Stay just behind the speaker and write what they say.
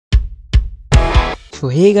So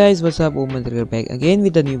hey guys, what's up, Oman back again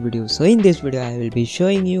with a new video. So in this video I will be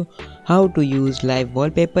showing you how to use live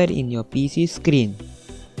wallpaper in your PC screen.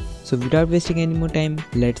 So without wasting any more time,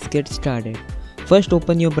 let's get started. First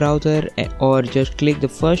open your browser or just click the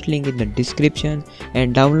first link in the description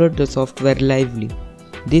and download the software Lively.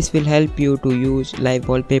 This will help you to use live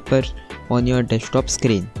wallpapers on your desktop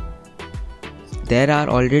screen. There are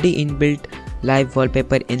already inbuilt live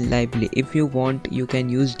wallpaper in Lively. If you want, you can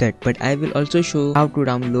use that, but I will also show how to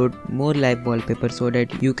download more live wallpaper so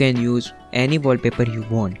that you can use any wallpaper you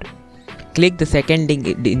want. Click the second link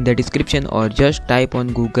in the description or just type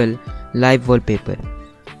on Google live wallpaper.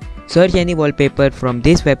 Search any wallpaper from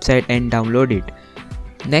this website and download it.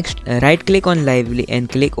 Next, right click on Lively and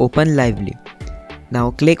click open Lively.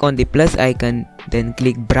 Now click on the plus icon, then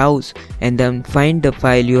click browse and then find the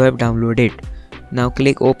file you have downloaded. Now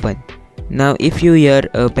click open. Now if you hear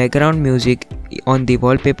background music on the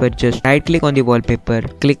wallpaper, just right click on the wallpaper,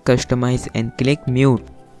 click customize and click mute.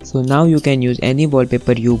 So now you can use any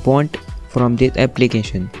wallpaper you want from this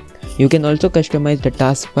application. You can also customize the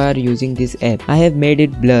taskbar using this app. I have made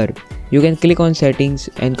it blur. You can click on settings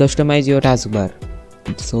and customize your taskbar.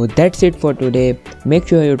 So that's it for today. Make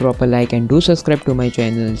sure you drop a like and do subscribe to my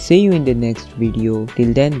channel. See you in the next video.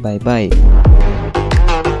 Till then, bye bye.